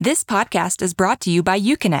This podcast is brought to you by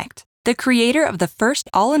UConnect, the creator of the first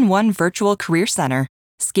all-in-one virtual career center.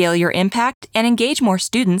 Scale your impact and engage more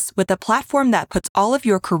students with a platform that puts all of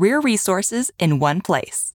your career resources in one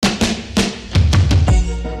place.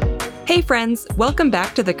 Hey friends, welcome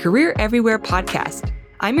back to the Career Everywhere podcast.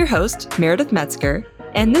 I'm your host, Meredith Metzger,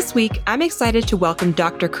 and this week I'm excited to welcome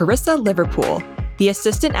Dr. Carissa Liverpool, the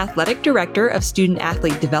Assistant Athletic Director of Student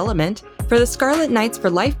Athlete Development for the Scarlet Knights for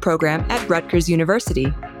Life program at Rutgers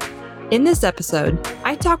University. In this episode,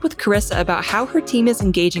 I talk with Carissa about how her team is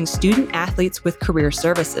engaging student athletes with career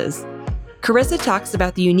services. Carissa talks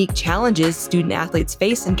about the unique challenges student athletes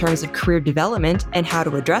face in terms of career development and how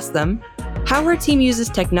to address them, how her team uses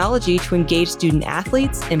technology to engage student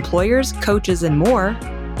athletes, employers, coaches, and more,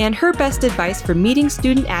 and her best advice for meeting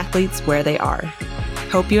student athletes where they are.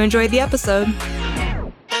 Hope you enjoyed the episode.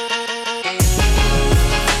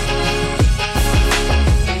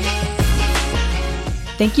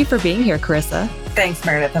 Thank you for being here, Carissa. Thanks,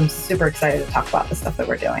 Meredith. I'm super excited to talk about the stuff that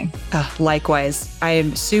we're doing. Likewise. I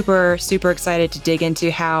am super excited to dig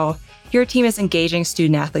into how your team is engaging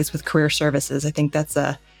student athletes with career services. I think that's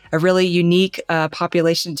a really unique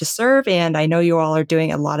population to serve, and I know you all are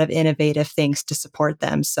doing a lot of innovative things to support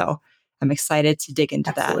them. So I'm excited to dig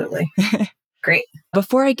into Absolutely. that. Great.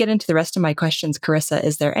 Before I get into the rest of my questions, Carissa,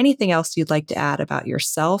 is there anything else you'd like to add about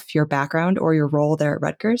yourself, your background, or your role there at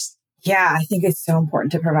Rutgers? Yeah, I think it's so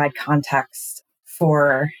important to provide context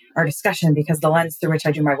for our discussion because the lens through which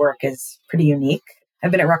I do my work is pretty unique. I've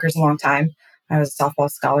been at Rutgers a long time. I was a softball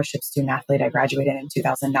scholarship student athlete. I graduated in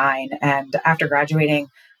 2009. And after graduating,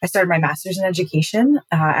 I started my master's in education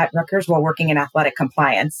at Rutgers while working in athletic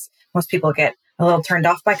compliance. Most people get a little turned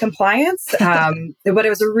off by compliance, but it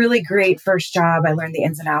was a really great first job. I learned the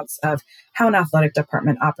ins and outs of how an athletic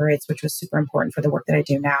department operates, which was super important for the work that I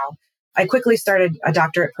do now. I quickly started a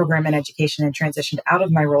doctorate program in education and transitioned out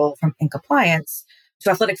of my role in compliance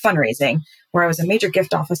to athletic fundraising, where I was a major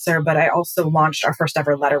gift officer, but I also launched our first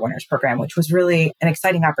ever Letter Winners program, which was really an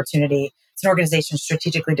exciting opportunity. It's an organization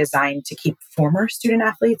strategically designed to keep former student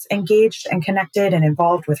athletes engaged and connected and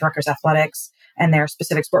involved with Rutgers athletics and their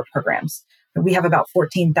specific sport programs. We have about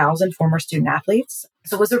 14,000 former student athletes.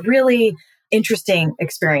 So it was a really interesting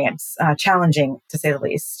experience, challenging to say the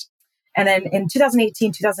least. And then in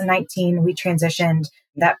 2018, 2019, we transitioned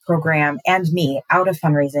that program and me out of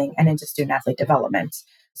fundraising and into student athlete development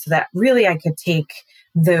so that really I could take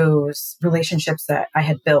those relationships that I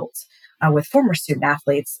had built with former student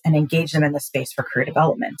athletes and engage them in the space for career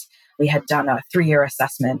development. We had done a 3-year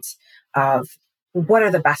assessment of what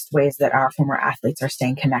are the best ways that our former athletes are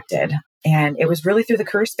staying connected. And it was really through the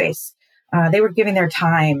career space. They were giving their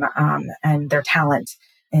time and their talent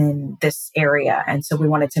in this area. And so we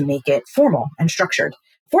wanted to make it formal and structured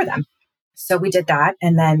for them. So we did that.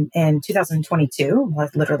 And then in 2022,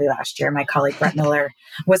 literally last year, my colleague Brett Miller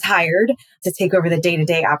was hired to take over the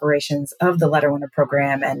day-to-day operations of the Letter Winner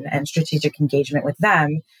program and strategic engagement with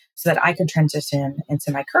them so that I could transition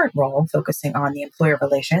into my current role, focusing on the employer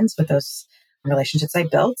relations with those relationships I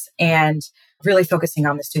built and really focusing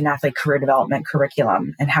on the student athlete career development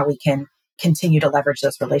curriculum and how we can continue to leverage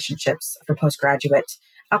those relationships for postgraduate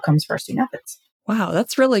outcomes for our student athletes. Wow,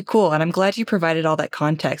 that's really cool. And I'm glad you provided all that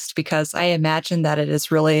context because I imagine that it is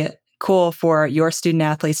really cool for your student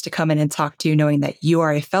athletes to come in and talk to you knowing that you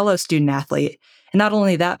are a fellow student athlete. And not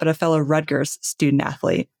only that, but a fellow Rutgers student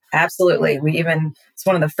athlete. Absolutely. It's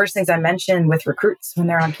one of the first things I mention with recruits when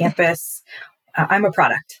they're on campus. I'm a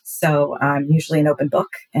product, so I'm usually an open book.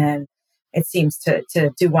 And it seems to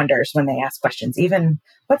do wonders when they ask questions, even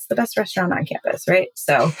what's the best restaurant on campus, right?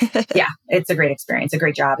 So yeah, it's a great experience, a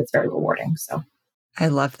great job. It's very rewarding. So I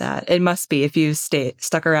love that. It must be if you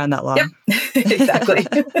stuck around that long. Yep, exactly.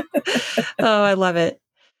 Oh, I love it.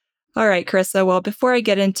 All right, Carissa. Well, before I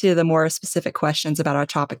get into the more specific questions about our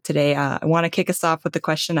topic today, I want to kick us off with the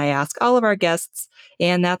question I ask all of our guests,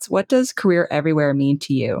 and that's, what does Career Everywhere mean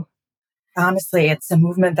to you? Honestly, it's a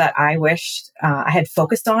movement that I wished I had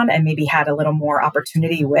focused on and maybe had a little more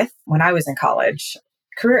opportunity with when I was in college.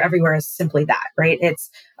 Career Everywhere is simply that, right? It's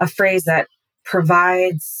a phrase that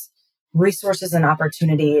provides resources and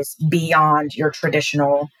opportunities beyond your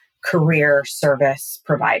traditional career service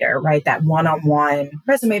provider, right? That one-on-one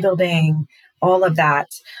resume building, all of that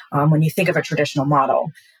when you think of a traditional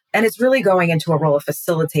model. And it's really going into a role of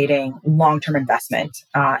facilitating long-term investment.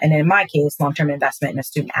 And in my case, long-term investment in a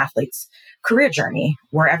student athlete's career journey,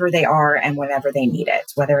 wherever they are and whenever they need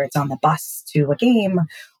it, whether it's on the bus to a game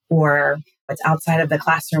or it's outside of the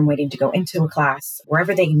classroom waiting to go into a class,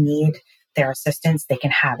 wherever they need their assistance, they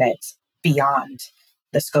can have it beyond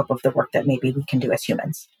the scope of the work that maybe we can do as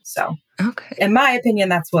humans. So, okay. In my opinion,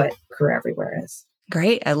 that's what Career Everywhere is.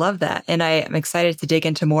 Great. I love that. And I am excited to dig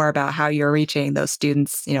into more about how you're reaching those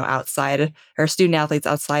students, outside or student athletes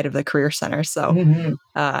outside of the Career Center. So Hmm.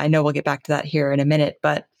 I know we'll get back to that here in a minute,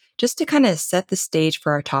 but just to kind of set the stage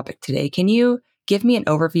for our topic today, can you give me an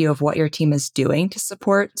overview of what your team is doing to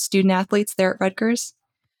support student athletes there at Rutgers?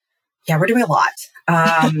 Yeah, we're doing a lot.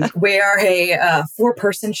 We are a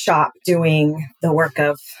four-person shop doing the work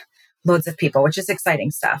of loads of people, which is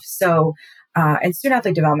exciting stuff. So in student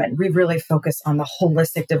athlete development, we really focus on the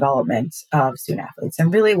holistic development of student athletes.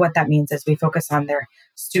 And really what that means is we focus on their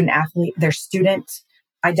student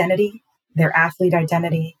identity, their athlete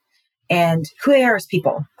identity, and who they are as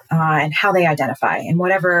people and how they identify in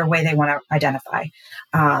whatever way they want to identify.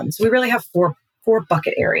 So we really have four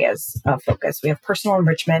bucket areas of focus. We have personal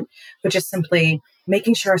enrichment, which is simply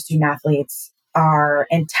making sure our student athletes are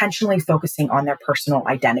intentionally focusing on their personal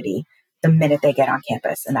identity the minute they get on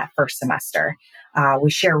campus in that first semester.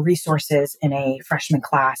 We share resources in a freshman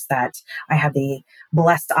class that I have the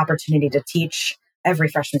blessed opportunity to teach. Every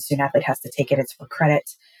freshman student athlete has to take it. It's for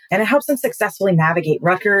credit. And it helps them successfully navigate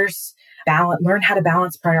Rutgers, learn how to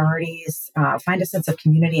balance priorities, find a sense of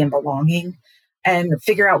community and belonging, and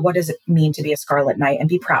figure out what does it mean to be a Scarlet Knight and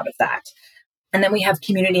be proud of that. And then we have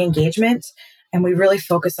community engagement, and we really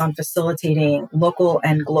focus on facilitating local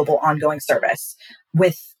and global ongoing service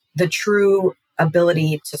with the true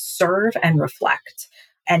ability to serve and reflect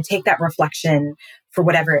and take that reflection for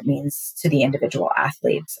whatever it means to the individual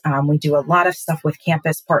athletes. We do a lot of stuff with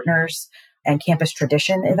campus partners and campus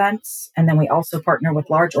tradition events. And then we also partner with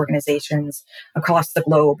large organizations across the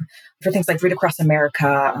globe for things like Read Across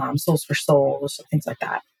America, Souls for Souls, things like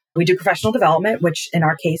that. We do professional development, which in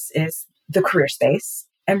our case is the career space.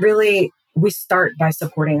 And really, we start by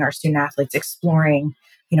supporting our student athletes exploring,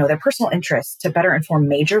 their personal interests to better inform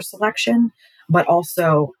major selection, but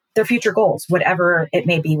also their future goals, whatever it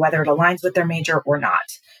may be, whether it aligns with their major or not.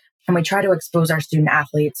 And we try to expose our student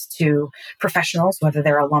athletes to professionals, whether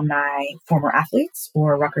they're alumni, former athletes,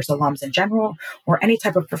 or Rutgers alums in general, or any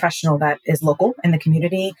type of professional that is local in the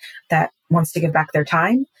community that wants to give back their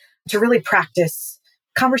time to really practice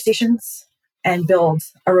conversations and build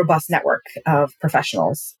a robust network of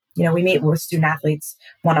professionals. We meet with student athletes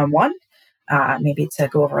one-on-one, maybe to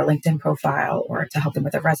go over a LinkedIn profile or to help them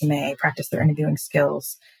with a resume, practice their interviewing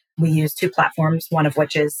skills. We use two platforms, one of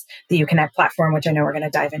which is the UConnect platform, which I know we're going to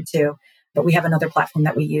dive into. But we have another platform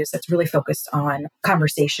that we use that's really focused on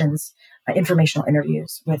conversations, informational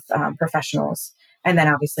interviews with professionals. And then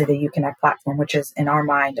obviously the UConnect platform, which is in our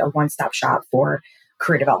mind a one-stop shop for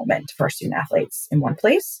career development for our student athletes in one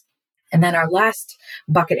place. And then our last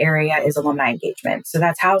bucket area is alumni engagement. So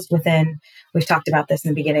that's housed within, we've talked about this in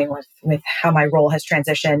the beginning with how my role has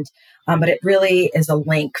transitioned, but it really is a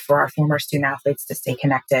link for our former student athletes to stay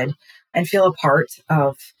connected and feel a part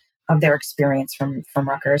of their experience from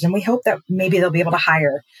Rutgers. And we hope that maybe they'll be able to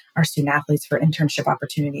hire our student athletes for internship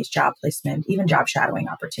opportunities, job placement, even job shadowing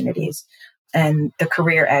opportunities. And the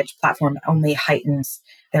Career Edge platform only heightens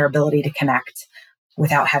their ability to connect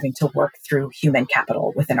without having to work through human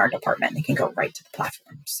capital within our department. They can go right to the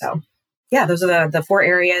platform. So yeah, those are the four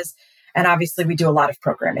areas. And obviously we do a lot of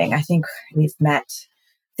programming. I think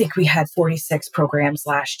we had 46 programs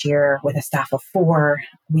last year with a staff of 4.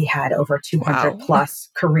 We had over 200 plus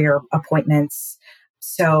career appointments.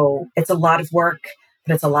 So it's a lot of work,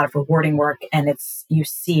 but it's a lot of rewarding work. And you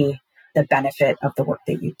see the benefit of the work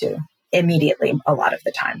that you do immediately a lot of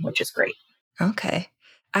the time, which is great. Okay.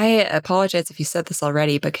 I apologize if you said this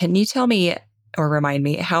already, but can you tell me or remind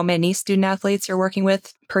me how many student athletes you're working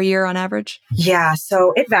with per year on average? Yeah,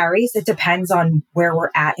 so it varies. It depends on where we're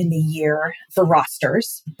at in the year for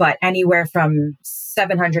rosters, but anywhere from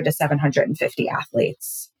 700 to 750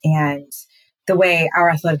 athletes. And the way our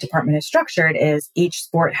athletic department is structured is each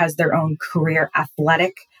sport has their own career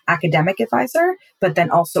athletic academic advisor, but then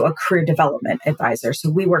also a career development advisor. So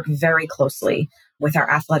we work very closely with our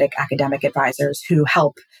athletic academic advisors who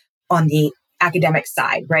help on the academic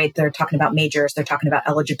side, right? They're talking about majors, they're talking about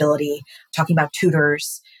eligibility, talking about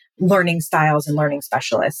tutors, learning styles and learning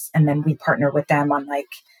specialists. And then we partner with them on like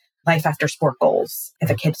life after sport goals.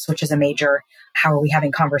 If a kid switches a major, how are we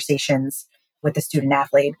having conversations with the student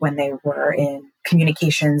athlete when they were in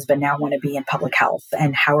communications, but now want to be in public health?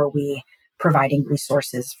 And how are we providing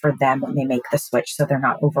resources for them when they make the switch so they're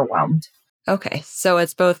not overwhelmed? Okay. So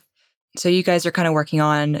it's both. So you guys are kind of working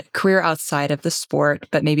on career outside of the sport,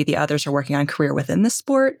 but maybe the others are working on career within the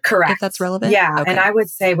sport. Correct. If that's relevant. Yeah. Okay. And I would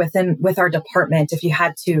say with our department, if you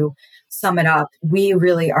had to sum it up, we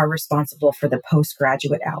really are responsible for the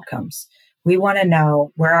postgraduate outcomes. We want to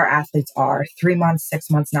know where our athletes are 3 months, 6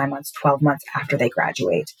 months, 9 months, 12 months after they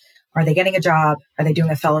graduate. Are they getting a job? Are they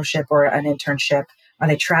doing a fellowship or an internship? Are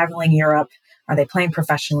they traveling Europe? Are they playing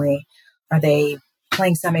professionally? Are they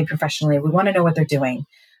playing semi-professionally? We want to know what they're doing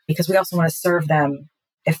because we also want to serve them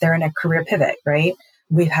if they're in a career pivot, right?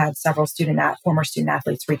 We've had several former student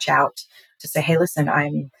athletes reach out to say, hey, listen,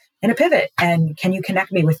 I'm in a pivot and can you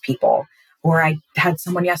connect me with people? Or I had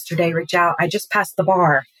someone yesterday reach out, I just passed the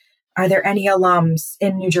bar. Are there any alums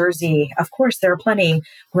in New Jersey? Of course, there are plenty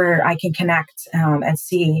where I can connect and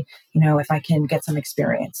see, if I can get some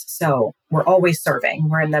experience. So we're always serving.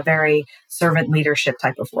 We're in the very servant leadership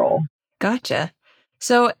type of role. Gotcha.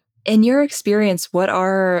 So in your experience, what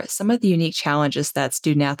are some of the unique challenges that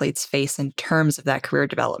student athletes face in terms of that career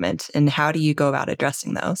development, and how do you go about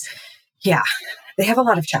addressing those? Yeah, they have a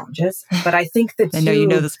lot of challenges, but I think I know you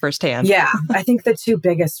know this firsthand. Yeah, I think the two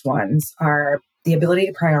biggest ones are the ability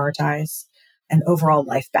to prioritize and overall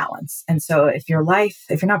life balance. And so if you're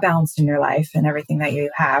not balanced in your life and everything that you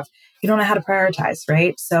have, you don't know how to prioritize,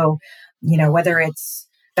 right? So, whether it's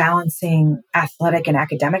balancing athletic and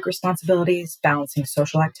academic responsibilities, balancing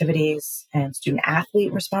social activities and student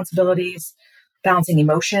athlete responsibilities, balancing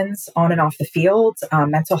emotions on and off the field,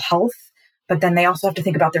 mental health, but then they also have to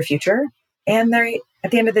think about their future. And at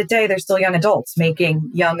the end of the day, they're still young adults making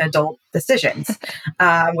young adult decisions,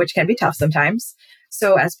 which can be tough sometimes.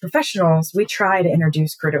 So as professionals, we try to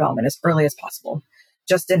introduce career development as early as possible.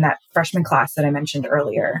 Just in that freshman class that I mentioned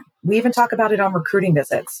earlier, we even talk about it on recruiting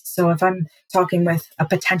visits. So if I'm talking with a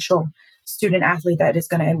potential student athlete that is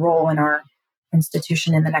going to enroll in our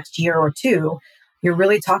institution in the next year or two, you're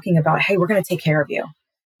really talking about, hey, we're going to take care of you.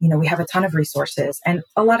 We have a ton of resources. And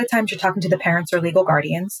a lot of times you're talking to the parents or legal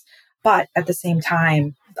guardians. But at the same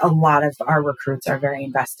time, a lot of our recruits are very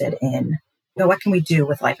invested in, what can we do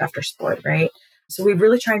with life after sport, right? So we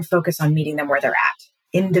really try and focus on meeting them where they're at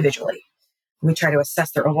individually. We try to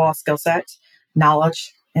assess their overall skill set,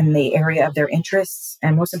 knowledge in the area of their interests,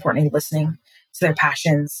 and most importantly, listening to their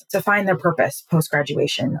passions to find their purpose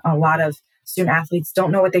post-graduation. A lot of student athletes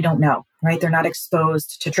don't know what they don't know, right? They're not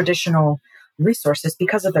exposed to traditional resources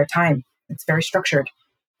because of their time. It's very structured.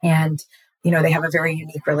 And they have a very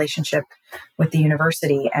unique relationship with the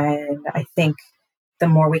university. And I think the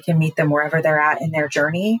more we can meet them wherever they're at in their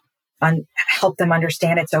journey, help them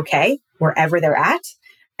understand it's okay wherever they're at,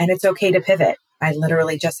 and it's okay to pivot. I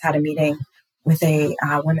literally just had a meeting with a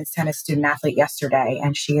women's tennis student athlete yesterday,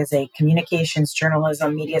 and she is a communications,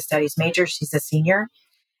 journalism, media studies major. She's a senior,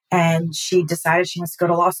 and she decided she wants to go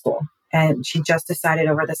to law school. And she just decided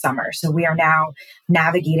over the summer. So we are now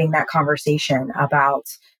navigating that conversation about,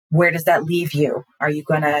 where does that leave you? Are you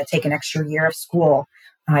going to take an extra year of school?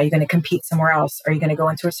 Are you going to compete somewhere else? Are you going to go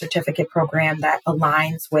into a certificate program that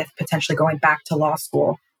aligns with potentially going back to law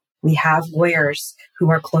school? We have lawyers who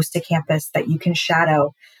are close to campus that you can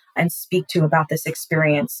shadow and speak to about this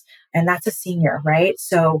experience. And that's a senior, right?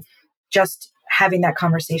 So just having that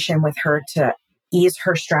conversation with her to ease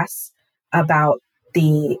her stress about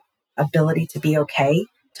the ability to be okay,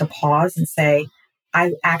 to pause and say,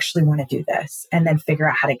 I actually want to do this, and then figure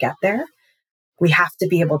out how to get there. We have to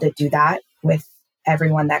be able to do that with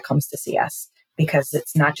everyone that comes to see us, because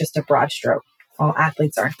it's not just a broad stroke. All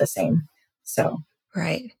athletes aren't the same. So,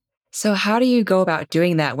 Right. So how do you go about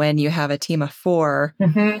doing that when you have a team of 4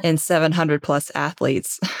 and 700 plus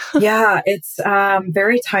athletes? Yeah, it's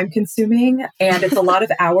very time consuming and it's a lot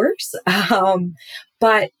of hours.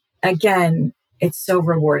 But again, it's so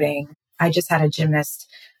rewarding. I just had a gymnast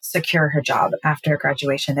secure her job after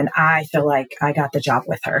graduation, and I feel like I got the job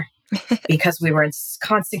with her because we were in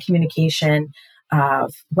constant communication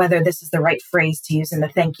of whether this is the right phrase to use in the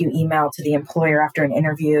thank you email to the employer after an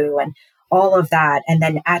interview and all of that. And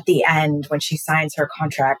then at the end, when she signs her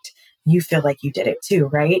contract, you feel like you did it too,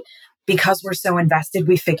 right? Because we're so invested,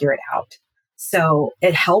 we figure it out. So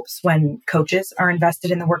it helps when coaches are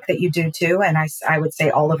invested in the work that you do too. And I would say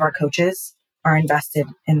all of our coaches are invested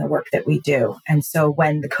in the work that we do. And so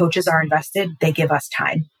when the coaches are invested, they give us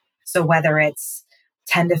time. So whether it's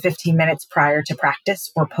 10 to 15 minutes prior to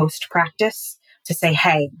practice or post practice to say,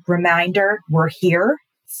 hey, reminder, we're here,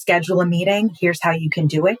 schedule a meeting. Here's how you can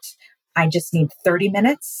do it. I just need 30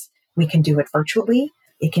 minutes. We can do it virtually.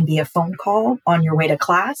 It can be a phone call on your way to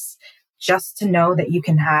class, just to know that you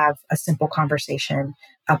can have a simple conversation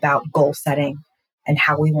about goal setting and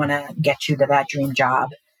how we want to get you to that dream job.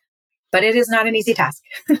 But it is not an easy task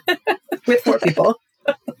with 4 people.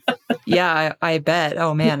 Yeah, I bet.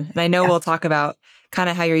 Oh, man. And I know we'll talk about kind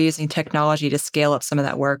of how you're using technology to scale up some of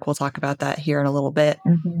that work. We'll talk about that here in a little bit.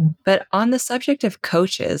 But on the subject of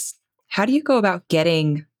coaches, how do you go about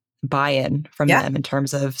getting buy-in from them in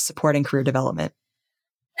terms of supporting career development?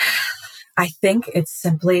 I think it's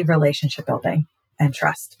simply relationship building and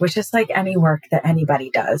trust, which is like any work that anybody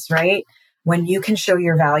does, right? When you can show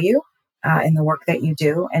your value in the work that you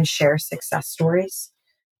do and share success stories,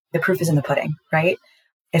 the proof is in the pudding, right?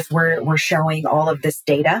 If we're showing all of this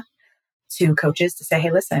data to coaches to say,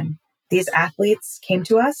 hey, listen, these athletes came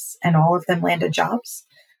to us and all of them landed jobs.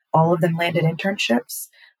 All of them landed internships.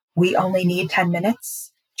 We only need 10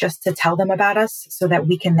 minutes just to tell them about us so that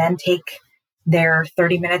we can then take their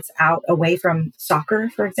 30 minutes out away from soccer,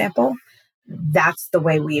 for example. That's the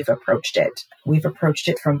way we've approached it. We've approached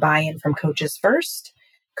it from buy-in from coaches first.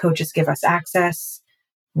 Coaches give us access.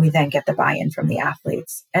 We then get the buy-in from the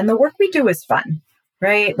athletes. And the work we do is fun,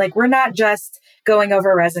 right? Like we're not just going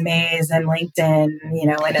over resumes and LinkedIn, in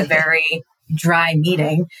a very dry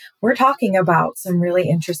meeting. We're talking about some really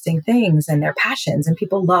interesting things and their passions, and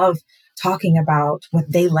people love talking about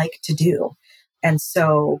what they like to do. And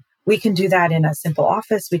so we can do that in a simple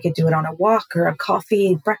office. We could do it on a walk or a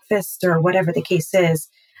coffee, breakfast, or whatever the case is.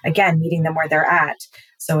 Again, meeting them where they're at.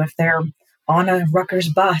 So if they're on a Rutgers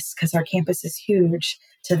bus, because our campus is huge,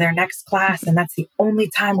 to their next class, and that's the only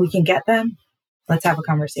time we can get them, let's have a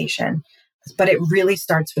conversation. But it really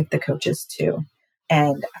starts with the coaches too.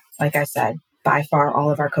 And like I said, by far,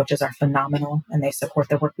 all of our coaches are phenomenal and they support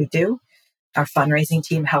the work we do. Our fundraising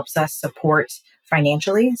team helps us support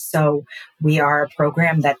financially. So we are a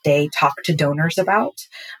program that they talk to donors about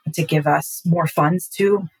to give us more funds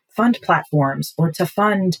to fund platforms or to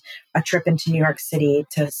fund a trip into New York City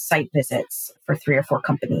to site visits for 3 or 4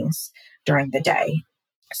 companies during the day.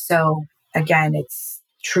 So again, it's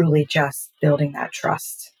truly just building that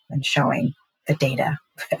trust and showing the data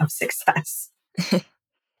of success.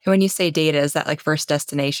 When you say data, is that like first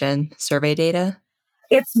destination survey data?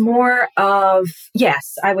 It's more of,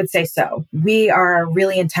 yes, I would say so. We are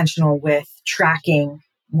really intentional with tracking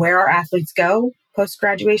where our athletes go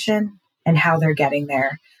post-graduation and how they're getting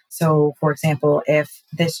there. So, for example, if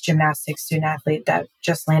this gymnastics student athlete that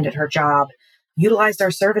just landed her job utilized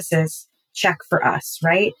our services, check for us,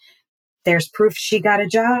 right? There's proof she got a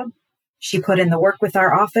job. She put in the work with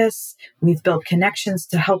our office. We've built connections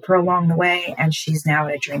to help her along the way. And she's now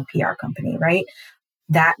at a dream PR company, right?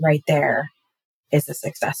 That right there is a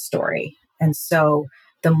success story. And so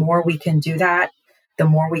the more we can do that, the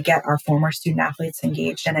more we get our former student athletes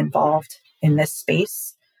engaged and involved in this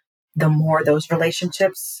space, the more those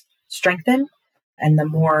relationships strengthen and the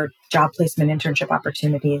more job placement internship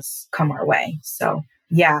opportunities come our way. So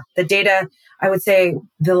yeah, the data, I would say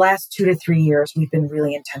the last 2 to 3 years, we've been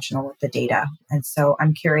really intentional with the data. And so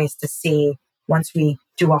I'm curious to see once we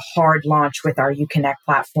do a hard launch with our UConnect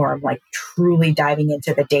platform, like truly diving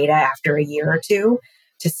into the data after a year or two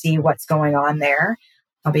to see what's going on there.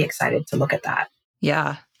 I'll be excited to look at that.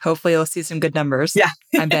 Yeah. Hopefully you'll see some good numbers. Yeah.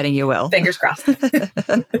 I'm betting you will. Fingers crossed.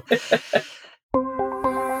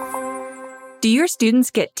 Do your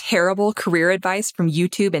students get terrible career advice from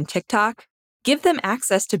YouTube and TikTok? Give them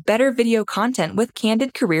access to better video content with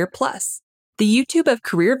Candid Career Plus. The YouTube of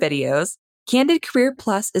career videos, Candid Career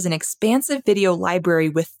Plus is an expansive video library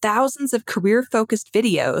with thousands of career-focused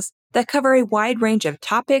videos that cover a wide range of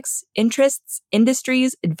topics, interests,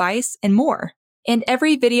 industries, advice, and more. And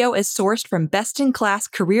every video is sourced from best-in-class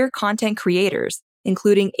career content creators,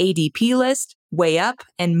 including ADP List, Way Up,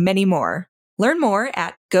 and many more. Learn more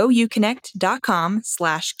at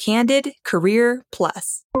gouconnect.com/Candid Career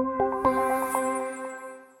Plus.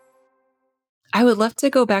 I would love to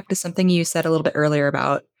go back to something you said a little bit earlier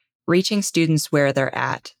about reaching students where they're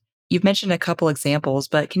at. You've mentioned a couple examples,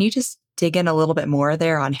 but can you just dig in a little bit more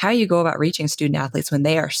there on how you go about reaching student athletes when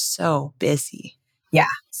they are so busy? Yeah.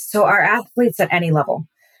 So our athletes at any level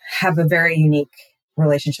have a very unique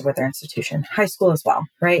relationship with their institution, high school as well,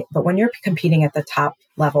 right? But when you're competing at the top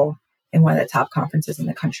level in one of the top conferences in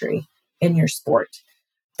the country in your sport,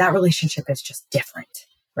 that relationship is just different,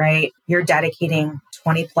 right? You're dedicating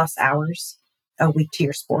 20 plus hours a week to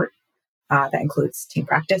your sport. That includes team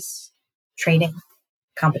practice, training,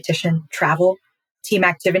 competition, travel, team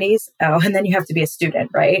activities. Oh, and then you have to be a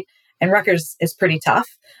student, right? And Rutgers is pretty tough.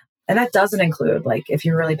 And that doesn't include, like, if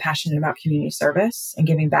you're really passionate about community service and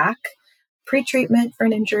giving back, pre-treatment for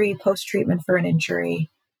an injury, post-treatment for an injury,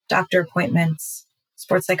 doctor appointments,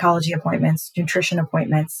 sports psychology appointments, nutrition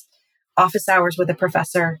appointments, office hours with a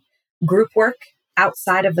professor, group work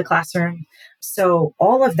outside of the classroom. So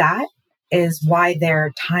all of that is why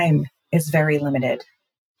their time is very limited.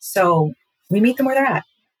 So we meet them where they're at.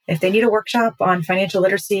 If they need a workshop on financial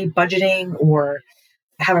literacy, budgeting, or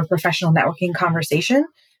have a professional networking conversation,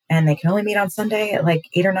 and they can only meet on Sunday at like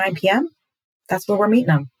 8 or 9 p.m., that's where we're meeting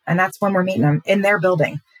them. And that's when we're meeting them in their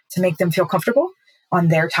building to make them feel comfortable on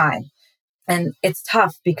their time. And it's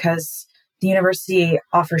tough because the university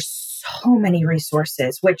offers so many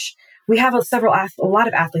resources, which we have a lot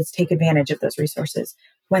of athletes take advantage of those resources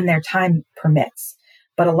when their time permits.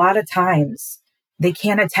 But a lot of times they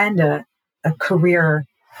can't attend a career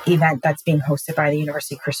event that's being hosted by the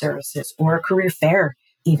University Career Services or a career fair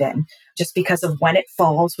even, just because of when it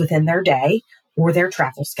falls within their day or their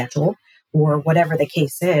travel schedule or whatever the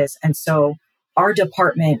case is. And so our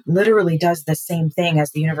department literally does the same thing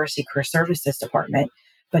as the University Career Services department,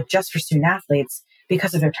 but just for student athletes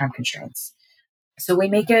because of their time constraints. So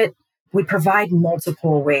we provide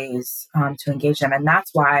multiple ways to engage them. And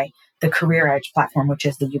that's why the Career Edge platform, which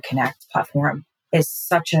is the UConnect platform, is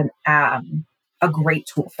such a great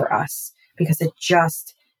tool for us because it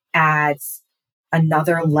just adds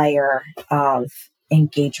another layer of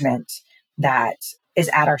engagement that is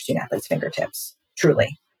at our student athletes' fingertips,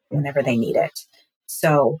 truly, whenever they need it.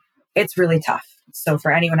 So it's really tough. So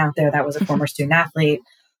for anyone out there that was a former student athlete,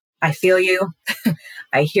 I feel you.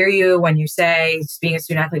 I hear you when you say being a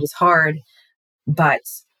student athlete is hard, but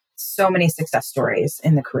so many success stories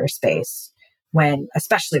in the career space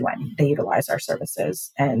especially when they utilize our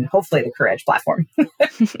services and hopefully the Career Edge platform.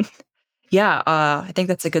 Yeah, I think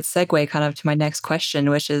that's a good segue kind of to my next question,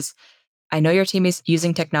 which is, I know your team is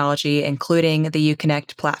using technology, including the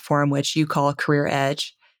UConnect platform, which you call Career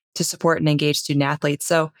Edge, to support and engage student athletes.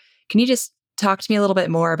 So can you just talk to me a little bit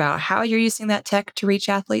more about how you're using that tech to reach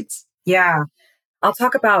athletes? Yeah, I'll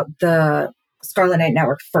talk about the Scarlet Knight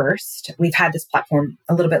Network first. We've had this platform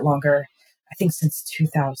a little bit longer, I think since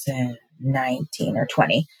 2019 or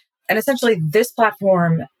 20. And essentially, this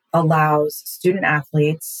platform allows student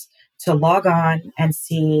athletes to log on and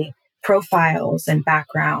see profiles and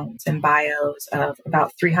backgrounds and bios of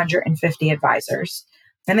about 350 advisors.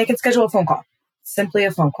 And they can schedule a phone call, simply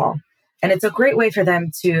a phone call. And it's a great way for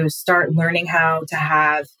them to start learning how to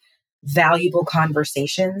have valuable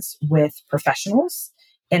conversations with professionals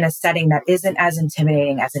in a setting that isn't as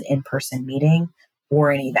intimidating as an in-person meeting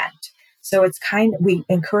or an event. So we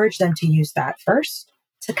encourage them to use that first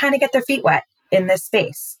to kind of get their feet wet in this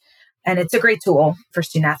space. And it's a great tool for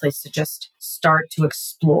student athletes to just start to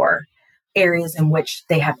explore areas in which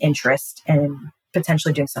they have interest in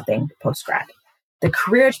potentially doing something post-grad. The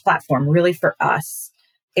Career Edge platform really for us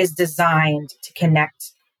is designed to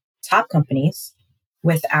connect top companies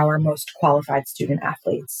with our most qualified student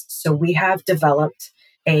athletes. So we have developed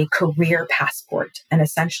a career passport, and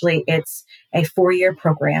essentially it's a 4-year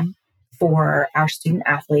program for our student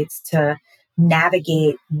athletes to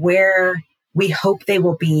navigate where we hope they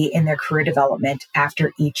will be in their career development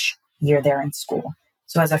after each year they're in school.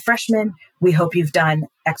 So as a freshman, we hope you've done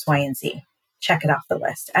X, Y, and Z. Check it off the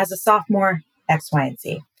list. As a sophomore, X, Y, and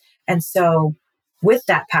Z. And so with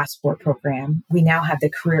that passport program, we now have the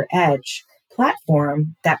Career Edge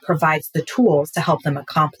platform that provides the tools to help them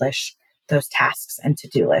accomplish those tasks and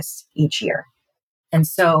to-do lists each year. And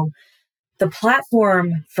so the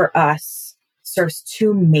platform for us serves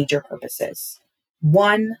 2 major purposes.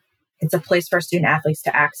 One, it's a place for our student athletes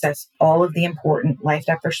to access all of the important life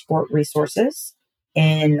after sport resources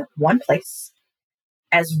in one place,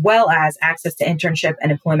 as well as access to internship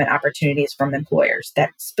and employment opportunities from employers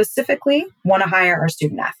that specifically want to hire our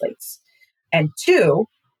student athletes. And 2,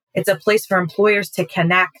 it's a place for employers to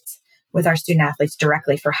connect with our student athletes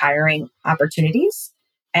directly for hiring opportunities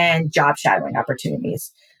and job shadowing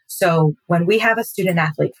opportunities. So when we have a student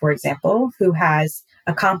athlete, for example, who has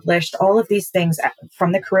accomplished all of these things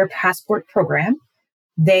from the Career Passport program,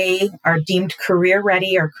 they are deemed career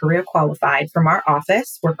ready or career qualified from our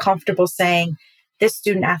office. We're comfortable saying this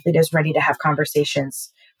student athlete is ready to have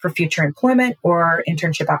conversations for future employment or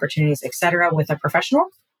internship opportunities, et cetera, with a professional.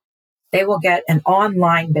 They will get an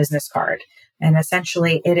online business card. And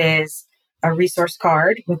essentially it is a resource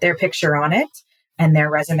card with their picture on it and their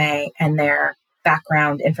resume and their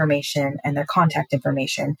background information and their contact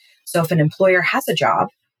information. So if an employer has a job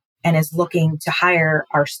and is looking to hire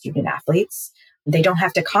our student athletes, they don't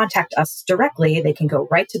have to contact us directly. They can go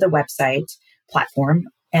right to the website platform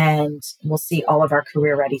and we'll see all of our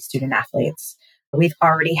career ready student athletes. We've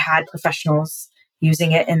already had professionals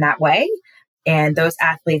using it in that way. And those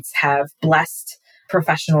athletes have blessed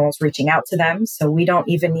professionals reaching out to them. So we don't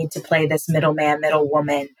even need to play this middleman,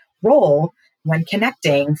 middlewoman role when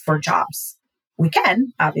connecting for jobs. We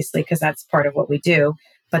can, obviously, because that's part of what we do.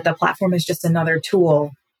 But the platform is just another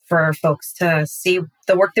tool for folks to see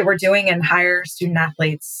the work that we're doing and hire student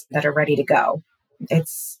athletes that are ready to go.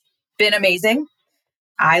 It's been amazing.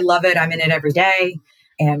 I love it. I'm in it every day.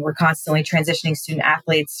 And we're constantly transitioning student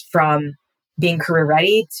athletes from being career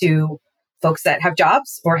ready to folks that have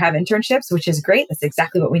jobs or have internships, which is great. That's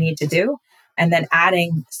exactly what we need to do. And then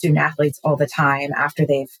adding student athletes all the time after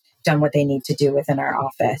they've done what they need to do within our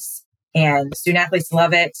office. And student athletes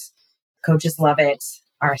love it. Coaches love it.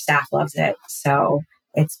 Our staff loves it. So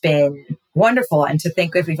it's been wonderful. And to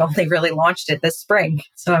think if we've only really launched it this spring.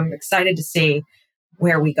 So I'm excited to see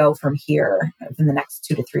where we go from here in the next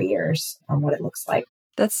 2 to 3 years on what it looks like.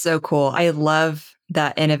 That's so cool. I love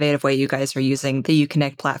that innovative way you guys are using the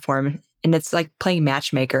UConnect platform. And it's like playing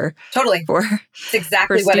matchmaker. Totally. For, it's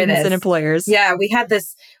exactly for what it students is. And employers. Yeah, we had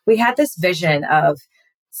this vision of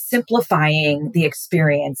simplifying the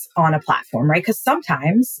experience on a platform, right? Because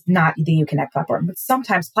sometimes, not the UConnect platform, but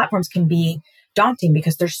sometimes platforms can be daunting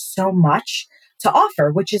because there's so much to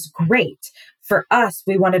offer, which is great. For us,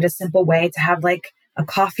 we wanted a simple way to have like a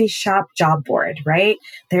coffee shop job board, right?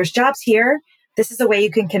 There's jobs here. This is a way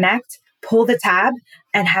you can connect, pull the tab,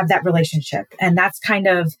 and have that relationship. And that's kind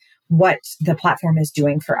of what the platform is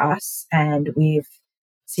doing for us. And we've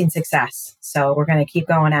seen success. So we're going to keep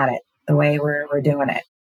going at it the way we're doing it.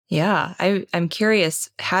 Yeah, I'm curious,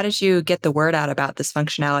 how did you get the word out about this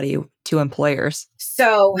functionality to employers?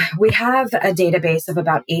 So we have a database of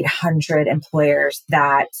about 800 employers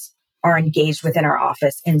that are engaged within our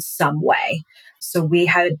office in some way. So we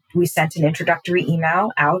sent an introductory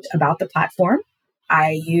email out about the platform.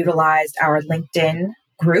 I utilized our LinkedIn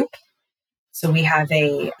group. So we have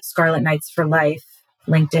a Scarlet Knights for Life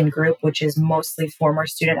LinkedIn group, which is mostly former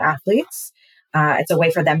student athletes. It's a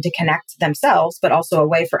way for them to connect themselves, but also a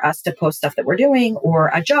way for us to post stuff that we're doing or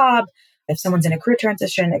a job. If someone's in a career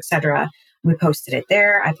transition, etc., we posted it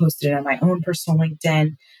there. I posted it on my own personal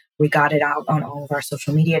LinkedIn. We got it out on all of our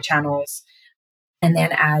social media channels. And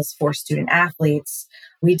then as for student athletes,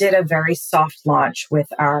 we did a very soft launch with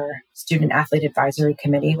our Student Athlete Advisory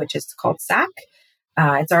Committee, which is called SAC.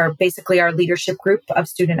 It's basically our leadership group of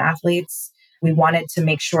student athletes. We wanted to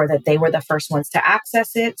make sure that they were the first ones to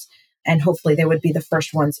access it. And hopefully they would be the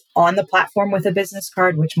first ones on the platform with a business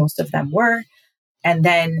card, which most of them were. And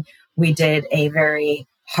then we did a very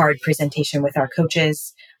hard presentation with our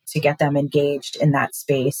coaches to get them engaged in that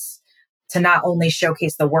space, to not only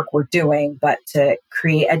showcase the work we're doing, but to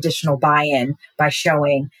create additional buy-in by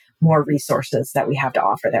showing more resources that we have to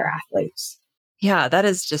offer their athletes. Yeah, that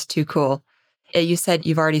is just too cool. You said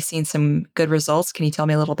you've already seen some good results. Can you tell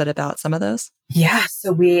me a little bit about some of those? Yeah,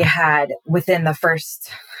 so we had within the first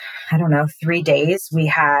 3 days, we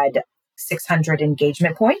had 600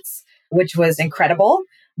 engagement points, which was incredible,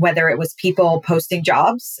 whether it was people posting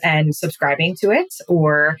jobs and subscribing to it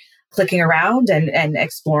or clicking around and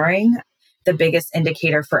exploring. The biggest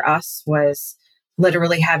indicator for us was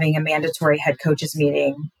literally having a mandatory head coaches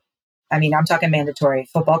meeting. I mean, I'm talking mandatory.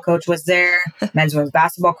 Football coach was there. Men's women's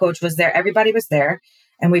basketball coach was there. Everybody was there.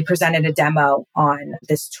 And we presented a demo on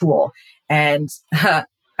this tool. And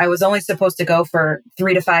I was only supposed to go for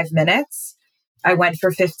 3 to 5 minutes. I went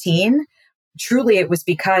for 15. Truly, it was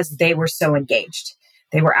because they were so engaged.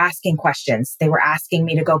 They were asking questions. They were asking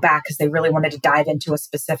me to go back because they really wanted to dive into a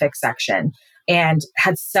specific section, and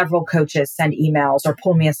had several coaches send emails or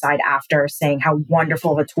pull me aside after saying how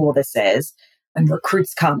wonderful of a tool this is. And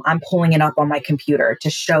recruits come, I'm pulling it up on my computer to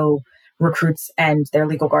show recruits and their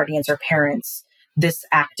legal guardians or parents this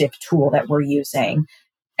active tool that we're using.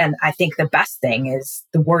 And I think the best thing is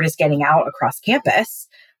the word is getting out across campus.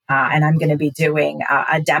 And I'm going to be doing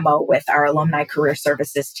a demo with our alumni career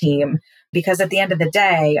services team, because at the end of the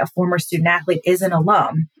day, a former student athlete is an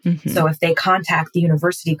alum. Mm-hmm. So if they contact the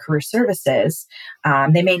university career services,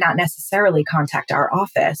 they may not necessarily contact our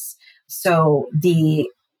office. So the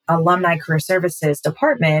alumni career services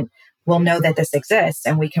department will know that this exists,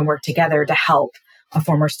 and we can work together to help a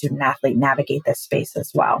former student athlete navigate this space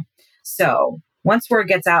as well. So once word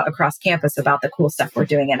gets out across campus about the cool stuff we're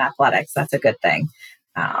doing in athletics, that's a good thing.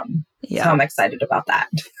 So I'm excited about that.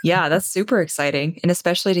 Yeah, that's super exciting. And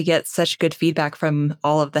especially to get such good feedback from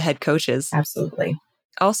all of the head coaches. Absolutely.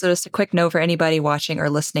 Also, just a quick note for anybody watching or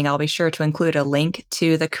listening, I'll be sure to include a link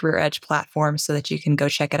to the Career Edge platform so that you can go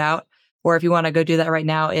check it out. Or if you want to go do that right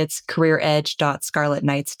now, it's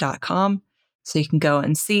careeredge.scarletknights.com. So you can go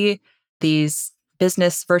and see these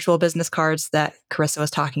virtual business cards that Carissa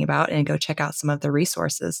was talking about and go check out some of the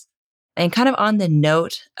resources. And kind of on the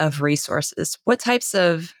note of resources, what types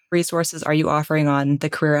of resources are you offering on the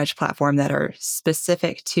Career Edge platform that are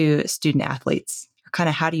specific to student athletes? Or kind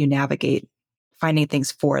of how do you navigate finding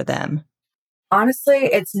things for them? Honestly,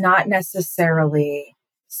 it's not necessarily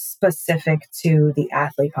specific to the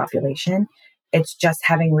athlete population. It's just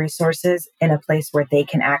having resources in a place where they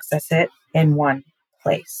can access it in one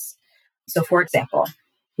place. So for example,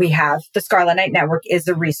 we have the Scarlet Knight Network is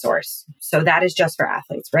a resource. So that is just for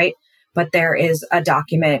athletes, right? But there is a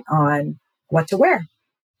document on what to wear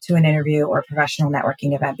to an interview or a professional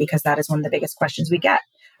networking event, because that is one of the biggest questions we get,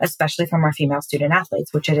 especially from our female student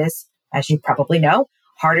athletes, which it is, as you probably know,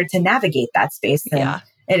 harder to navigate that space than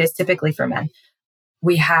it is typically for men.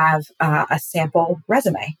 We have a sample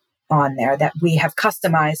resume on there that we have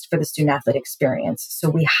customized for the student athlete experience. So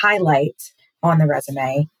we highlight on the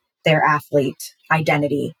resume their athlete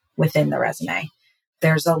identity within the resume.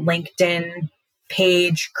 There's a LinkedIn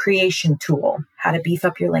page creation tool, how to beef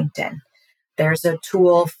up your LinkedIn. There's a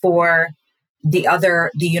tool for the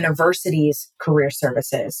university's career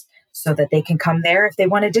services so that they can come there if they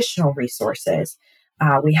want additional resources.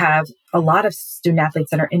 We have a lot of student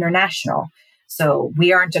athletes that are international. So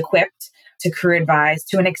we aren't equipped to career advise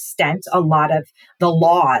to an extent a lot of the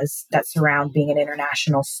laws that surround being an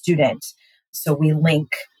international student. So we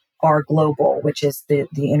link our global, which is the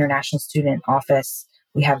International Student Office.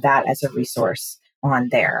 We have that as a resource on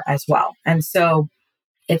there as well. And so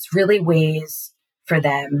it's really ways for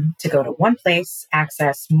them to go to one place,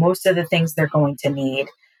 access most of the things they're going to need.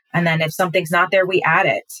 And then if something's not there, we add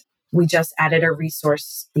it. We just added a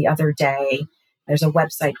resource the other day. There's a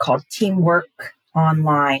website called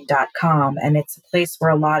teamworkonline.com, and it's a place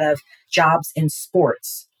where a lot of jobs in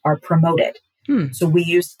sports are promoted. So we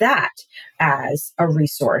used that as a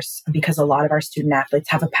resource because a lot of our student athletes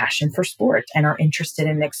have a passion for sport and are interested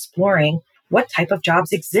in exploring what type of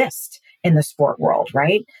jobs exist in the sport world,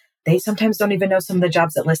 right? They sometimes don't even know some of the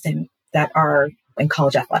jobs that are in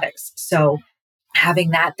college athletics. So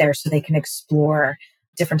having that there so they can explore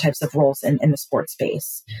different types of roles in the sports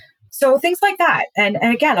space. So things like that. And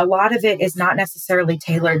again, a lot of it is not necessarily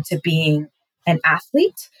tailored to being an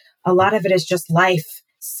athlete. A lot of it is just life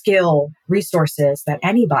skill resources that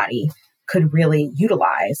anybody could really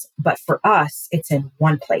utilize. But for us, it's in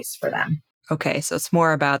one place for them. Okay. So it's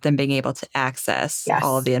more about them being able to access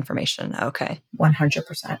all of the information. Okay.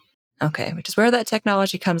 100%. Okay. Which is where that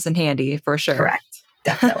technology comes in handy for sure. Correct.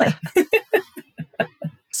 Definitely.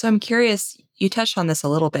 So I'm curious, you touched on this a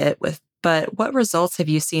little bit but what results have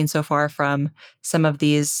you seen so far from some of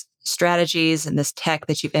these strategies and this tech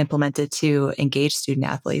that you've implemented to engage student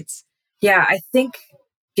athletes? Yeah, I think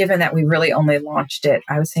given that we really only launched it,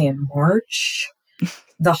 I would say in March,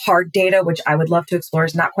 the hard data, which I would love to explore,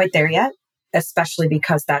 is not quite there yet, especially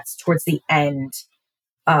because that's towards the end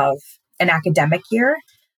of an academic year.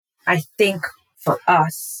 I think for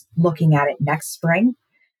us, looking at it next spring,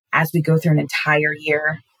 as we go through an entire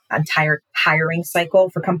hiring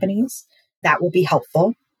cycle for companies, that will be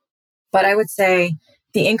helpful. But I would say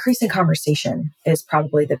the increase in conversation is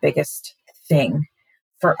probably the biggest thing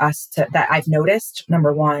for us that I've noticed,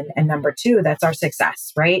 number one. And number two, that's our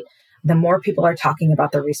success, right? The more people are talking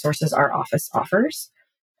about the resources our office offers,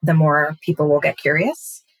 the more people will get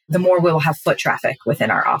curious, the more we'll have foot traffic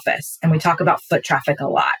within our office. And we talk about foot traffic a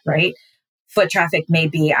lot, right? Foot traffic may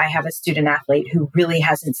be, I have a student athlete who really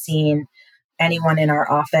hasn't seen anyone in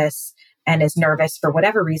our office and is nervous for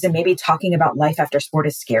whatever reason. Maybe talking about life after sport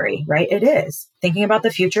is scary, right? It is. Thinking about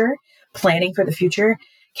the future, planning for the future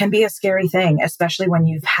can be a scary thing, especially when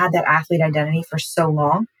you've had that athlete identity for so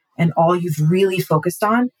long and all you've really focused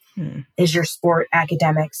on is your sport,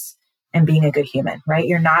 academics, and being a good human, right?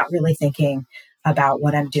 You're not really thinking about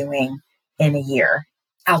what I'm doing in a year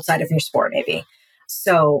outside of your sport, maybe.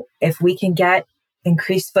 So if we can get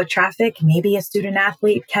increased foot traffic, maybe a student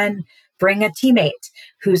athlete can bring a teammate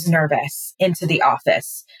who's nervous into the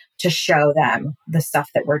office to show them the stuff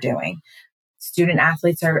that we're doing. Student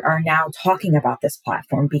athletes are now talking about this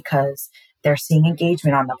platform because they're seeing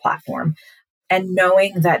engagement on the platform. And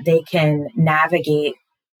knowing that they can navigate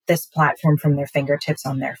this platform from their fingertips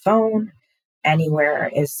on their phone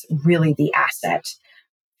anywhere is really the asset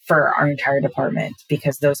for our entire department,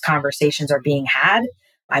 because those conversations are being had.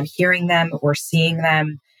 I'm hearing them. We're seeing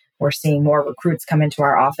them. We're seeing more recruits come into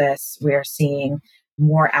our office. We're seeing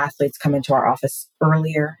more athletes come into our office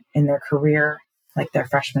earlier in their career, like their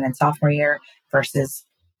freshman and sophomore year, versus,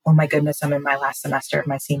 oh my goodness, I'm in my last semester of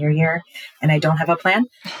my senior year and I don't have a plan.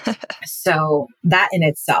 So that in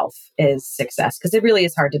itself is success, because it really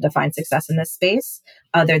is hard to define success in this space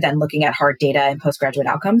other than looking at hard data and postgraduate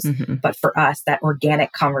outcomes. But for us, that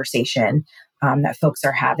organic conversation that folks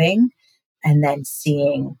are having and then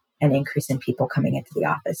seeing an increase in people coming into the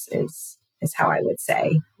office is how I would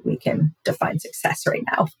say we can define success right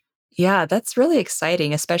now. Yeah, that's really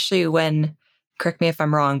exciting, especially when, correct me if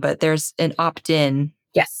I'm wrong, but there's an opt-in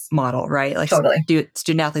model, right? Like totally.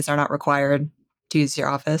 Student athletes are not required to use your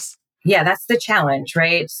office. Yeah, that's the challenge,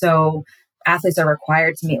 right? So athletes are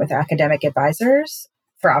required to meet with their academic advisors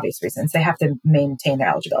for obvious reasons. They have to maintain their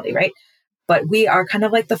eligibility, right? But we are kind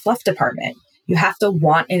of like the fluff department. You have to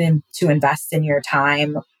want to invest in your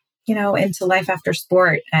time, into life after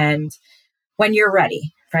sport. And when you're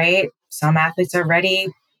ready, right? Some athletes are ready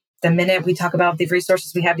the minute we talk about the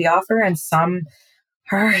resources we have to offer, and some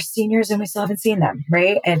are seniors and we still haven't seen them,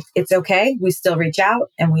 right? And it's okay. We still reach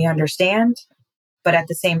out and we understand, but at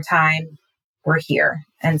the same time, we're here.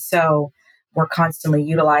 And so we're constantly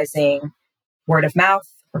utilizing word of mouth.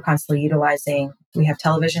 We're constantly we have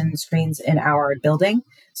television screens in our building.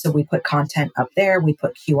 So we put content up there. We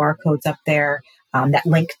put QR codes up there that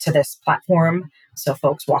link to this platform. So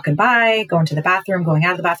folks walking by, going to the bathroom, going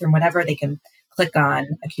out of the bathroom, whatever, they can click on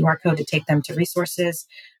a QR code to take them to resources.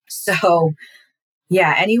 So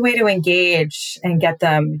yeah, any way to engage and get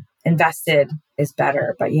them invested is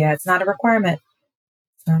better. But yeah, it's not a requirement.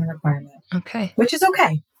 It's not a requirement. Okay. Which is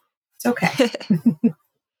okay. It's okay.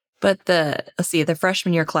 But the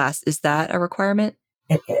freshman year class, is that a requirement?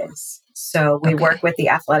 It is. So we work with the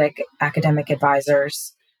athletic academic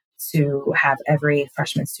advisors to have every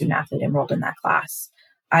freshman student athlete enrolled in that class.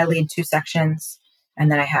 I lead 2 sections,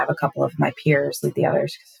 and then I have a couple of my peers lead the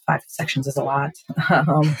others. 5 sections is a lot.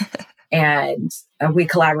 And we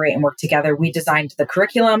collaborate and work together. We designed the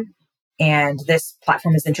curriculum, and this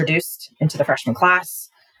platform is introduced into the freshman class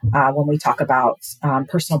when we talk about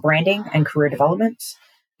personal branding and career development,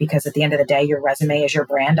 because at the end of the day, your resume is your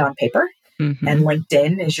brand on paper, and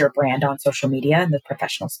LinkedIn is your brand on social media in the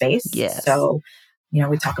professional space. Yes. So,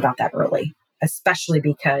 we talk about that early, especially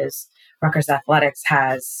because Rutgers Athletics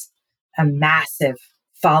has a massive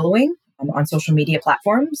following on social media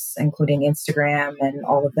platforms, including Instagram and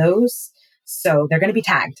all of those. So they're going to be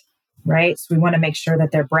tagged, right? So we want to make sure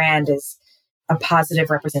that their brand is a positive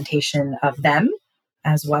representation of them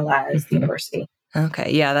as well as the university.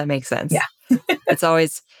 Okay. Yeah, that makes sense. Yeah. It's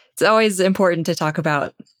always important to talk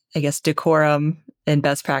about, I guess, decorum and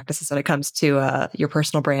best practices when it comes to your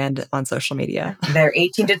personal brand on social media. They're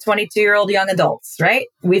 18 to 22-year-old young adults, right?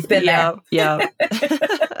 We've been there. Yeah.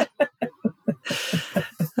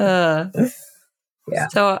 Yeah.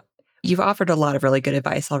 So you've offered a lot of really good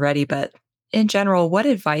advice already, but in general, what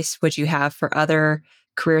advice would you have for other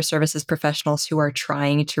career services professionals who are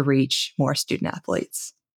trying to reach more student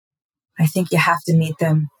athletes? I think you have to meet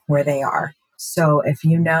them where they are. So if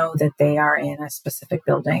you know that they are in a specific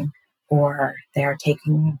building or they are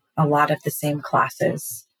taking a lot of the same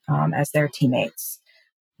classes as their teammates,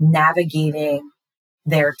 navigating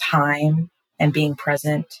their time and being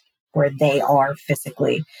present where they are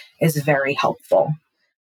physically is very helpful.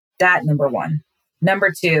 That, number one.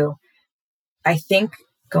 Number two, I think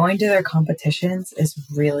going to their competitions is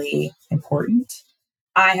really important.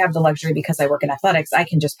 I have the luxury because I work in athletics, I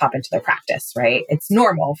can just pop into their practice, right? It's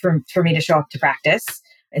normal for me to show up to practice.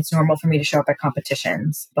 It's normal for me to show up at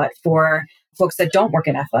competitions. But for folks that don't work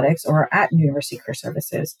in athletics or at University Career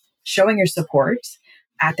Services, showing your support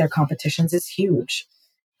at their competitions is huge.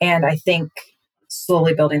 And I think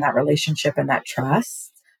slowly building that relationship and that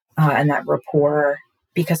trust and that rapport,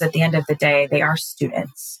 because at the end of the day, they are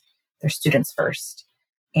students. They're students first.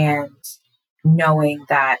 And knowing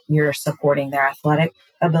that you're supporting their athletic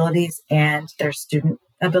abilities and their student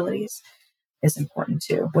abilities is important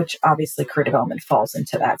too, which obviously career development falls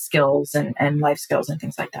into that, skills and life skills and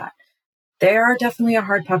things like that. They are definitely a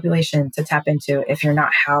hard population to tap into if you're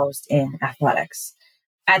not housed in athletics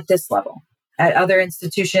at this level. At other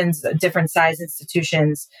institutions, different size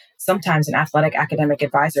institutions, sometimes an athletic academic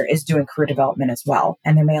advisor is doing career development as well.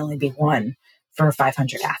 And there may only be one for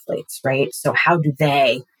 500 athletes, right? So how do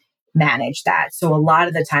they manage that? So a lot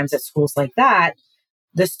of the times at schools like that,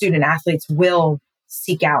 the student athletes will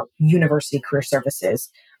seek out university career services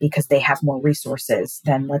because they have more resources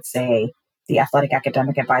than, let's say, the athletic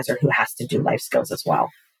academic advisor who has to do life skills as well.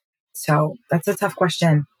 So that's a tough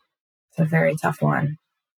question. It's a very tough one.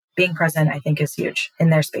 Being present, I think, is huge in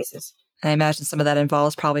their spaces. I imagine some of that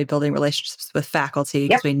involves probably building relationships with faculty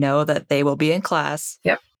because we know that they will be in class.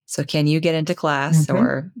 Yep. So can you get into class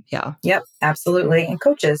or, yeah. Yep, absolutely. And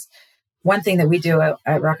coaches. One thing that we do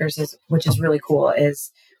at Rutgers which is really cool,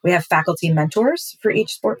 is we have faculty mentors for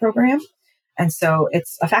each sport program. And so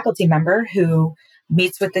it's a faculty member who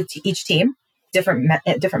meets with each team, different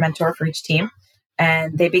mentor for each team.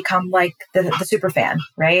 And they become like the super fan,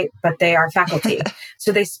 right? But they are faculty.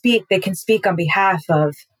 So they can speak on behalf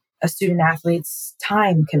of a student athlete's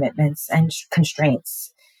time commitments and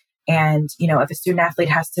constraints. And, if a student athlete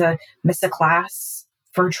has to miss a class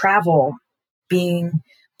for travel, being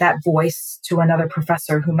that voice to another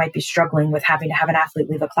professor who might be struggling with having to have an athlete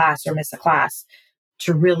leave a class or miss a class,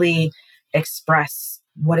 to really express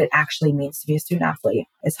what it actually means to be a student athlete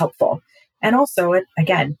is helpful. And also,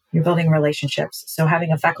 you're building relationships. So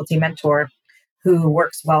having a faculty mentor who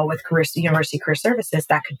works well with University Career Services,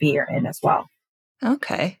 that could be your in as well.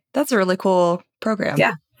 Okay. That's a really cool program.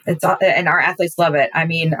 Yeah. And our athletes love it. I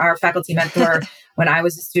mean, our faculty mentor, when I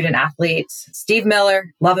was a student athlete, Steve Miller,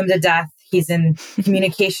 love him to death. He's in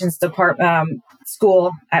communications department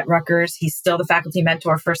school at Rutgers. He's still the faculty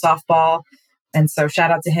mentor for softball. And so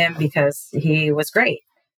shout out to him because he was great.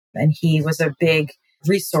 And he was a big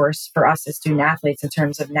resource for us as student athletes in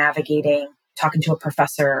terms of navigating, talking to a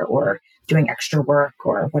professor or doing extra work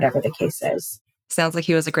or whatever the case is. Sounds like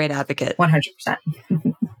he was a great advocate. 100%.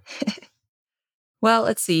 Well,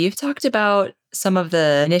 let's see. You've talked about some of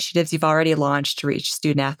the initiatives you've already launched to reach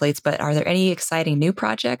student athletes, but are there any exciting new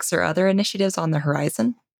projects or other initiatives on the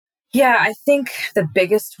horizon? Yeah, I think the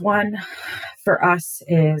biggest one for us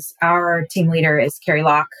is our team leader is Carrie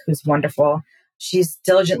Locke, who's wonderful. She's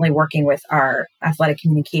diligently working with our athletic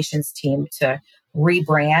communications team to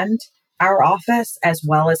rebrand our office as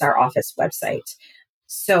well as our office website.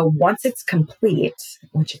 So once it's complete,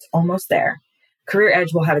 which it's almost there, Career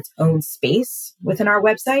Edge will have its own space within our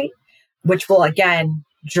website, which will again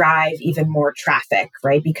drive even more traffic,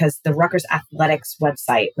 right? Because the Rutgers Athletics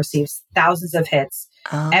website receives thousands of hits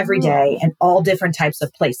every day and all different types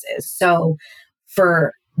of places. So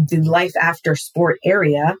for the life after sport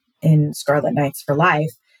area in Scarlet Knights for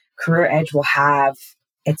Life, Career Edge will have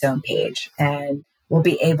its own page and we'll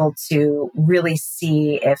be able to really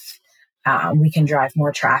see if we can drive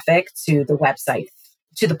more traffic to the website,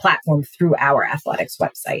 to the platform through our athletics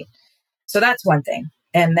website. So that's one thing.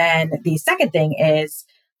 And then the second thing is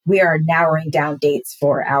we are narrowing down dates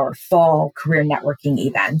for our fall career networking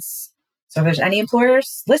events. So if there's any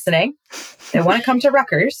employers listening that want to come to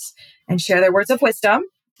Rutgers and share their words of wisdom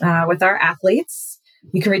with our athletes,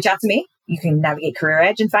 you can reach out to me. You can navigate Career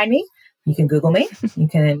Edge and find me. You can Google me. You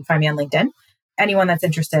can find me on LinkedIn. Anyone that's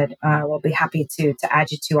interested, we'll be happy to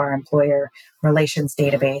add you to our employer relations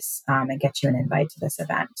database and get you an invite to this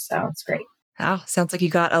event. So it's great. Wow, sounds like you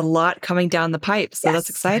got a lot coming down the pipe. So That's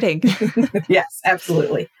exciting. Yes,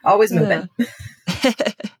 absolutely. Always moving.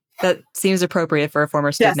 That seems appropriate for a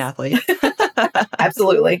former student athlete.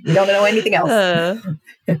 Absolutely. We don't know anything else.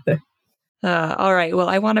 All right. Well,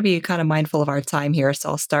 I want to be kind of mindful of our time here, so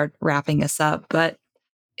I'll start wrapping us up. But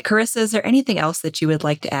Carissa, is there anything else that you would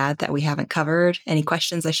like to add that we haven't covered? Any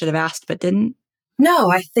questions I should have asked but didn't?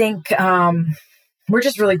 No, I think we're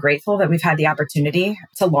just really grateful that we've had the opportunity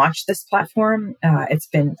to launch this platform. It's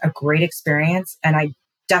been a great experience. And I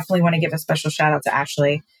definitely want to give a special shout out to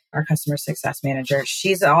Ashley, our customer success manager.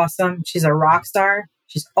 She's awesome. She's a rock star.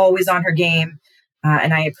 She's always on her game.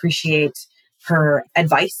 And I appreciate her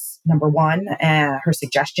advice, number one, her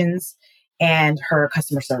suggestions, and her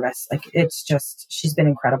customer service. Like it's just, she's been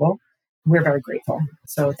incredible. We're very grateful.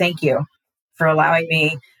 So thank you for allowing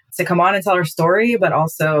me to come on and tell her story, but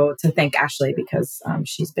also to thank Ashley because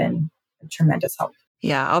she's been a tremendous help.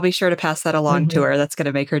 Yeah, I'll be sure to pass that along to her. That's going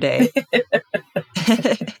to make her day.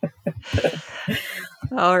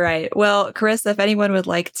 All right. Well, Carissa, if anyone would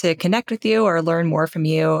like to connect with you or learn more from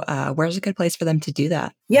you, where's a good place for them to do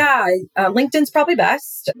that? Yeah, LinkedIn's probably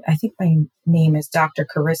best. I think my name is Dr.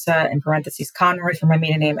 Carissa, in parentheses, Conroy for my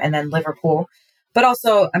maiden name, and then Liverpool. But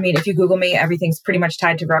also, I mean, if you Google me, everything's pretty much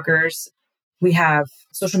tied to Rutgers. We have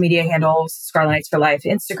social media handles, Scarlet Knights for Life,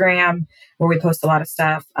 Instagram, where we post a lot of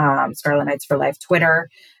stuff, Scarlet Knights for Life, Twitter.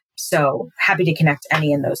 So happy to connect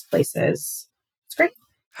any in those places. It's great.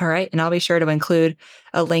 All right. And I'll be sure to include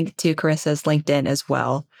a link to Carissa's LinkedIn as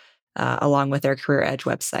well, along with their Career Edge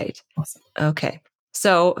website. Awesome. Okay.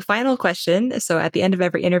 So final question. So at the end of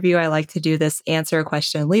every interview, I like to do this answer a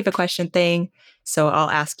question, leave a question thing. So I'll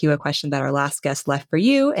ask you a question that our last guest left for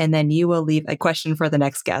you, and then you will leave a question for the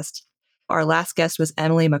next guest. Our last guest was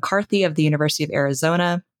Emily McCarthy of the University of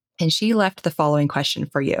Arizona, and she left the following question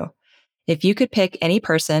for you. If you could pick any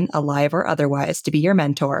person, alive or otherwise, to be your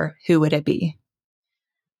mentor, who would it be?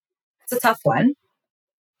 It's a tough one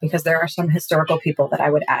because there are some historical people that I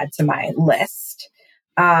would add to my list.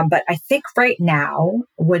 But I think right now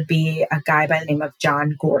would be a guy by the name of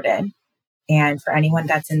John Gordon. And for anyone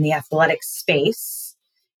that's in the athletic space,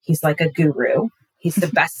 he's like a guru. He's the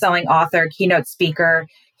best-selling author, keynote speaker.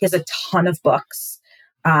 He has a ton of books,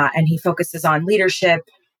 and he focuses on leadership,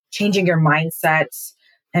 changing your mindset,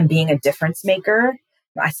 and being a difference maker.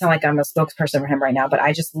 I sound like I'm a spokesperson for him right now, but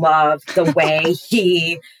I just love the way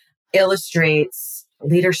he illustrates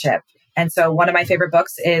leadership. And so one of my favorite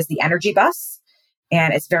books is The Energy Bus,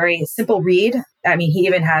 and it's very simple read. I mean, he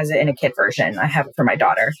even has it in a kid version. I have it for my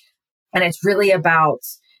daughter. And it's really about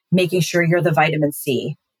making sure you're the vitamin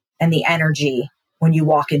C and the energy when you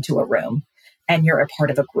walk into a room and you're a part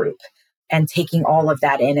of a group, and taking all of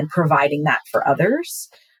that in and providing that for others.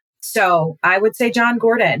 So I would say John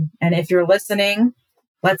Gordon. And if you're listening,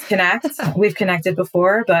 let's connect. We've connected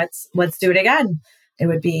before, but let's do it again. It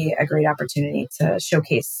would be a great opportunity to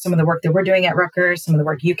showcase some of the work that we're doing at Rutgers, some of the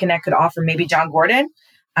work UConnect could offer maybe John Gordon.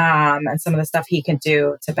 and some of the stuff he can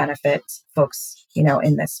do to benefit folks,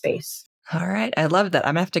 in this space. All right. I love that.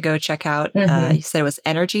 I'm going to have to go check out, you said it was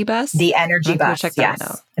Energy Bus? The Energy Bus, check that one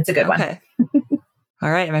out. It's a good one. Okay.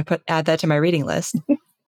 All right. I'm going to add that to my reading list.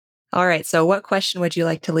 All right. So what question would you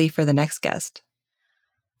like to leave for the next guest?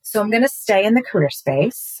 So I'm going to stay in the career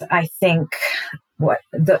space. I think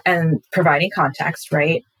and providing context,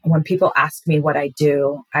 right? When people ask me what I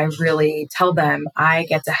do, I really tell them I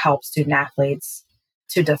get to help student athletes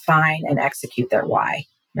to define and execute their why,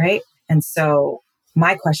 right? And so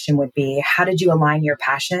my question would be, how did you align your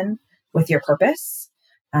passion with your purpose?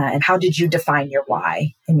 And how did you define your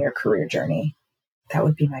why in your career journey? That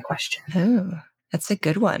would be my question. Oh, that's a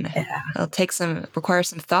good one. Yeah. It'll require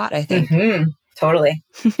some thought, I think. Mm-hmm. Totally.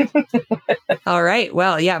 All right.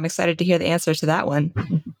 Well, yeah, I'm excited to hear the answer to that one.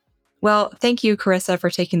 Well, thank you, Carissa, for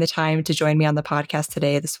taking the time to join me on the podcast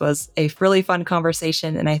today. This was a really fun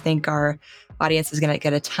conversation, and I think our audience is going to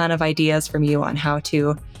get a ton of ideas from you on how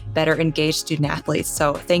to better engage student athletes.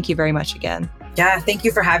 So thank you very much again. Yeah, thank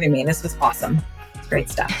you for having me. This was awesome. It's great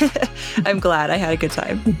stuff. I'm glad. I had a good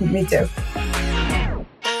time. Me too.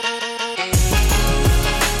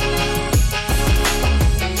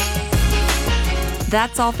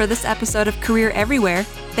 That's all for this episode of Career Everywhere.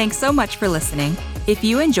 Thanks so much for listening. If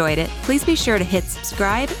you enjoyed it, please be sure to hit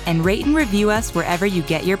subscribe and rate and review us wherever you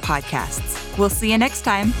get your podcasts. We'll see you next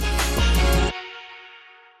time.